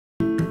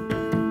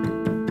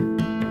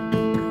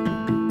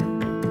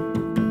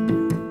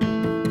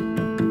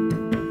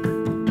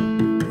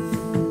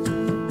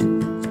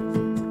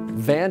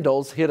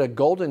Vandals hit a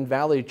Golden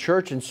Valley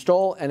church and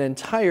stole an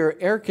entire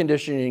air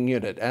conditioning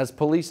unit. As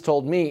police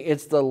told me,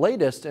 it's the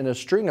latest in a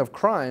string of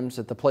crimes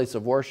at the place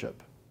of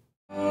worship.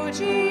 Oh,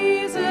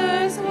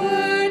 Jesus,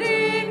 Word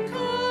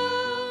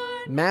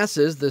incarnate.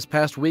 Masses this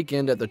past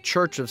weekend at the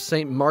Church of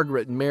St.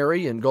 Margaret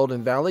Mary in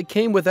Golden Valley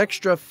came with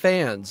extra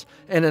fans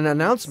and an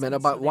announcement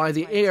about why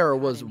the air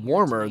was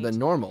warmer than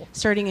normal.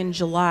 Starting in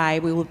July,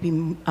 we will be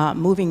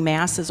moving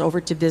masses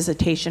over to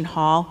Visitation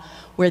Hall,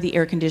 where the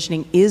air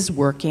conditioning is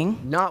working.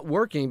 Not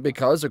working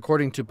because,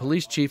 according to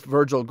Police Chief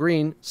Virgil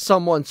Green,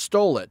 someone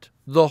stole it,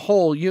 the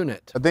whole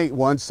unit. I think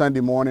one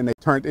Sunday morning they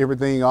turned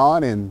everything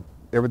on and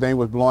everything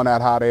was blowing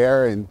out hot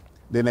air, and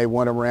then they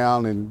went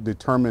around and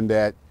determined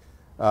that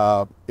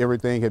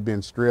everything had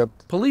been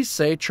stripped. Police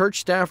say church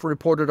staff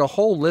reported a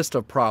whole list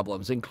of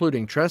problems,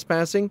 including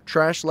trespassing,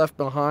 trash left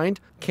behind,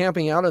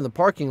 camping out in the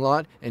parking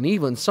lot, and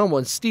even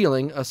someone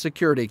stealing a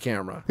security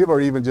camera. People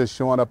are even just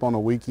showing up on the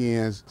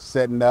weekends,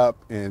 setting up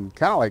and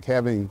kind of like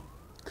having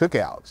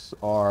cookouts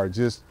or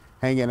just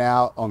hanging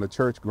out on the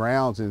church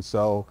grounds. And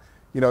so,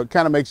 it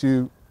kind of makes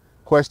you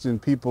question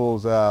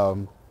people's,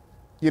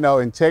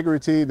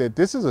 integrity, that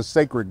this is a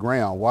sacred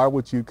ground. Why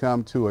would you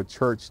come to a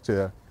church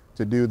to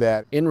do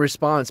that? In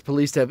response,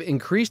 police have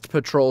increased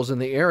patrols in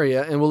the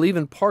area and will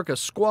even park a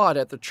squad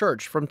at the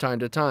church from time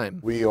to time.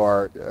 We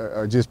are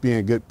just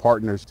being good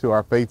partners to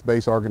our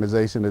faith-based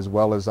organization as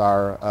well as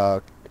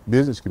our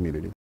business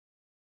community.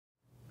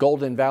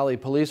 Golden Valley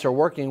police are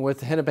working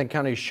with Hennepin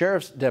County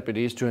Sheriff's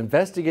deputies to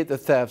investigate the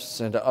thefts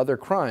and other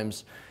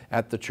crimes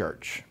at the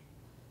church.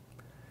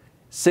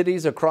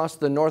 Cities across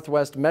the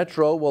Northwest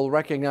Metro will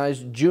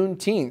recognize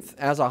Juneteenth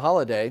as a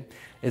holiday.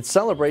 It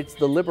celebrates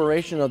the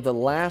liberation of the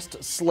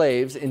last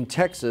slaves in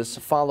Texas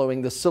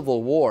following the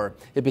Civil War.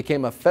 It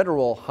became a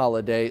federal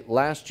holiday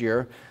last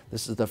year.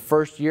 This is the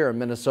first year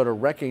Minnesota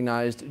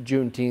recognized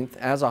Juneteenth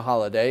as a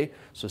holiday,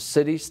 so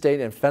city, state,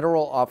 and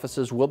federal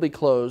offices will be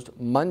closed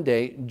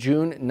Monday,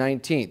 June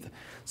 19th.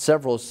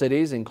 Several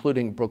cities,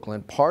 including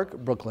Brooklyn Park,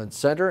 Brooklyn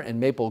Center, and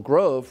Maple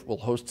Grove, will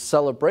host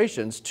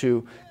celebrations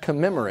to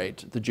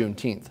commemorate the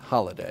Juneteenth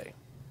holiday.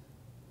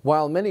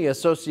 While many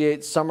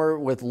associate summer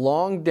with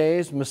long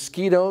days,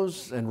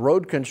 mosquitoes, and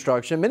road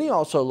construction, many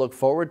also look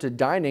forward to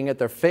dining at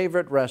their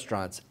favorite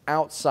restaurants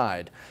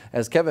outside.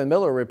 As Kevin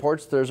Miller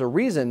reports, there's a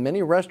reason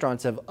many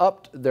restaurants have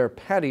upped their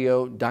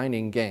patio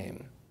dining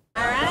game.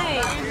 All right.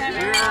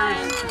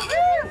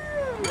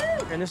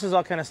 And this was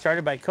all kind of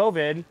started by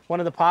COVID.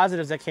 One of the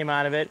positives that came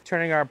out of it,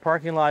 turning our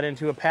parking lot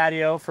into a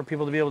patio for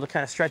people to be able to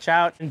kind of stretch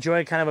out,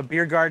 enjoy kind of a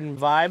beer garden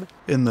vibe.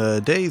 In the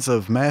days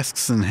of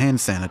masks and hand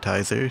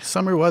sanitizer,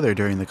 summer weather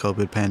during the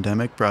COVID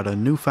pandemic brought a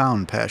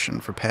newfound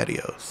passion for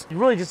patios. It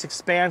really just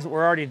expands what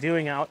we're already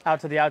doing out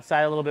to the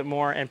outside a little bit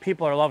more, and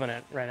people are loving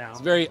it right now.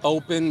 It's very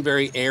open,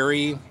 very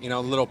airy,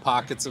 little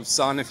pockets of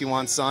sun if you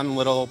want sun,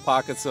 little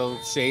pockets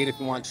of shade if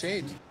you want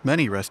shade.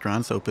 Many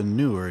restaurants opened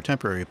new or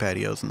temporary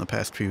patios in the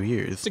past few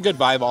years. It's a good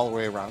vibe all the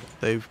way around.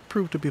 They've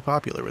proved to be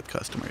popular with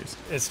customers.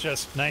 It's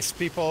just nice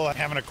people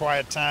having a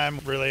quiet time,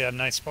 really a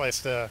nice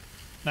place to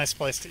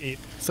eat.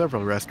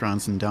 Several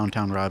restaurants in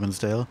downtown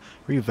Robbinsdale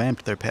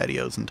revamped their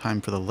patios in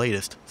time for the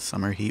latest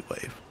summer heat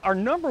wave. Our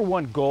number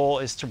one goal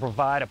is to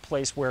provide a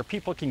place where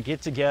people can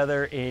get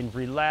together and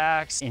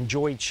relax,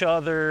 enjoy each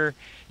other,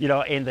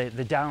 and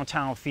the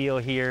downtown feel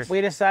here.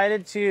 We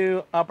decided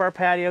to up our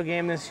patio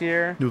game this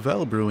year.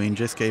 Nouvelle Brewing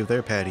just gave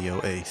their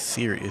patio a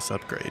serious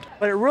upgrade.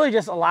 But it really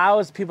just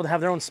allows people to have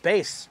their own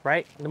space,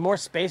 right? The more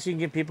space you can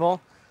give people,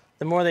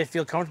 the more they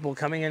feel comfortable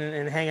coming in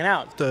and hanging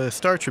out. The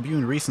Star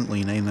Tribune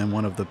recently named them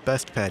one of the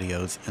best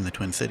patios in the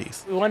Twin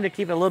Cities. We wanted to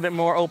keep it a little bit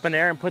more open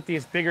air and put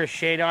these bigger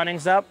shade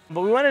awnings up,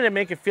 but we wanted to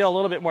make it feel a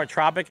little bit more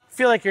tropic.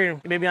 Feel like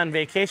you're maybe on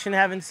vacation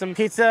having some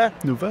pizza.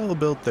 Nouvelle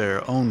built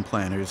their own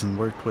planners and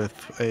worked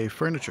with a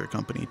furniture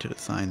company to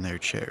design their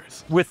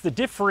chairs. With the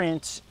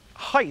different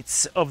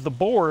heights of the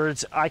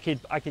boards, I could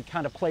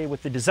kind of play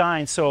with the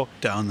design. So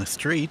down the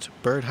street,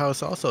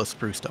 Birdhouse also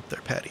spruced up their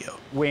patio.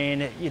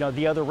 When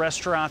the other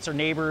restaurants or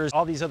neighbors,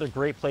 all these other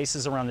great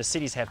places around the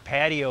cities have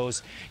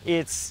patios,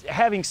 it's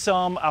having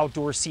some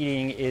outdoor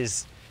seating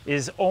is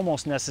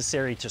almost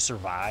necessary to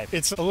survive.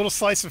 It's a little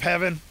slice of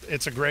heaven.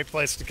 It's a great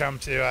place to come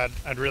to.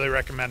 I'd really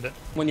recommend it.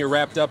 When you're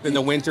wrapped up in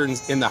the winter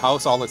in the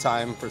house all the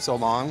time for so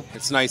long,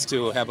 it's nice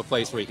to have a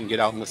place where you can get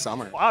out in the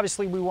summer.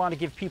 Obviously, we want to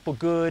give people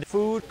good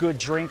food, good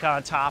drink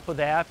on top of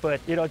that, but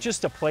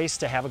just a place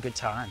to have a good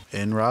time.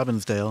 In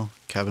Robbinsdale,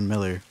 Kevin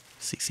Miller,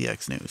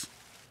 CCX News.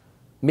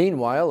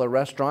 Meanwhile, a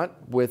restaurant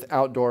with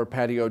outdoor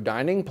patio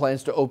dining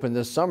plans to open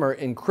this summer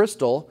in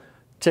Crystal.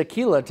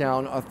 Tequila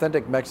Town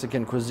authentic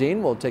Mexican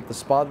cuisine will take the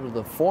spot of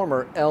the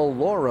former El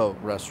Loro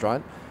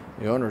restaurant.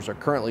 The owners are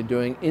currently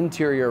doing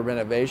interior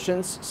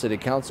renovations. City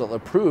Council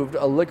approved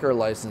a liquor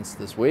license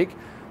this week.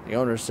 The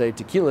owners say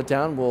Tequila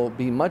Town will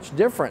be much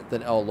different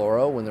than El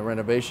Loro when the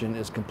renovation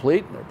is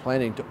complete. They're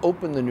planning to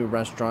open the new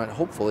restaurant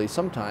hopefully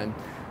sometime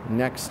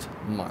next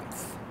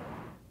month.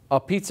 A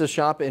pizza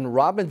shop in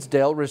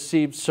Robbinsdale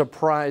received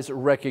surprise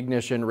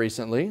recognition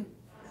recently.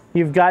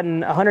 You've gotten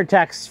 100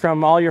 texts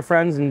from all your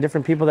friends and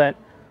different people that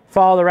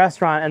follow the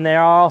restaurant, and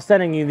they're all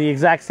sending you the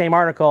exact same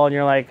article, and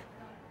you're like,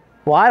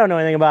 well, I don't know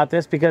anything about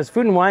this, because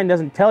Food and Wine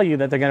doesn't tell you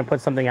that they're going to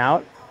put something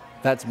out.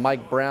 That's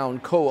Mike Brown,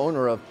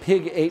 co-owner of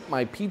Pig Ate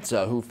My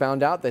Pizza, who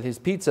found out that his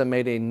pizza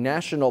made a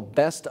national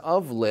best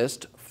of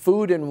list.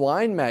 Food and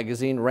Wine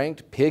magazine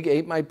ranked Pig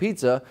Ate My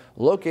Pizza,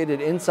 located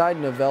inside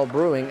Novell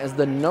Brewing, as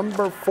the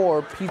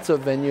 #4 pizza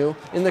venue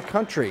in the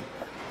country.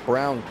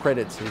 Brown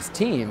credits his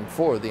team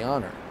for the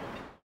honor.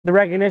 The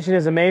recognition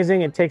is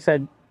amazing. It takes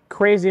a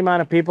crazy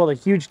amount of people, a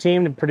huge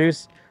team, to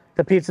produce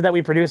the pizza that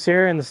we produce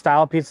here and the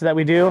style of pizza that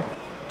we do.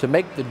 To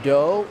make the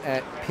dough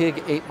at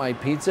Pig Ate My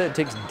Pizza, it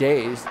takes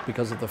days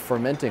because of the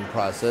fermenting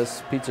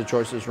process. Pizza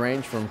choices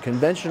range from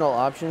conventional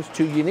options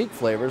to unique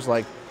flavors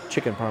like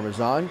chicken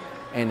parmesan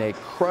and a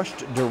crushed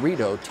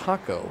Dorito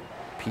taco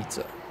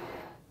pizza.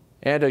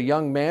 And a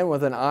young man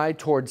with an eye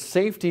towards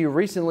safety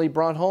recently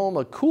brought home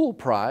a cool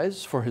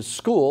prize for his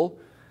school.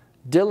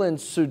 Dylan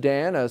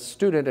Sudan, a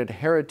student at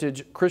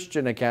Heritage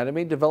Christian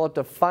Academy, developed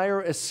a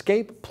fire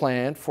escape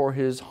plan for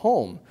his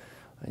home.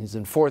 He's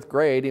in 4th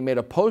grade. He made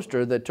a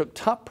poster that took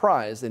top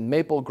prize in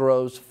Maple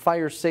Grove's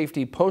fire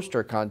safety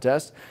poster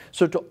contest.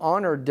 So to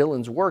honor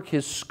Dylan's work,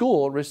 his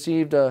school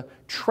received a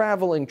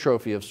traveling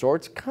trophy of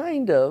sorts,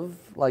 kind of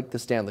like the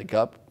Stanley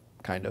Cup,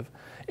 kind of.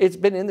 It's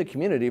been in the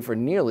community for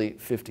nearly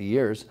 50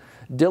 years.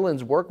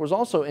 Dylan's work was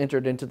also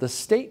entered into the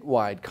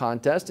statewide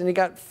contest, and he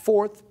got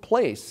 4th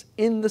place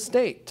in the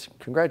state.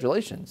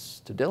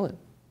 Congratulations to Dylan.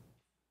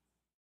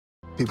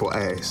 People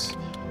ask,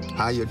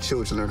 how your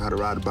children learn how to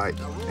ride a bike,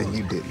 and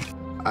you didn't.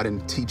 I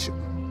didn't teach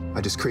them. I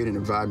just created an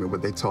environment where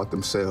they taught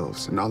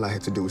themselves, and all I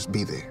had to do was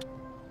be there.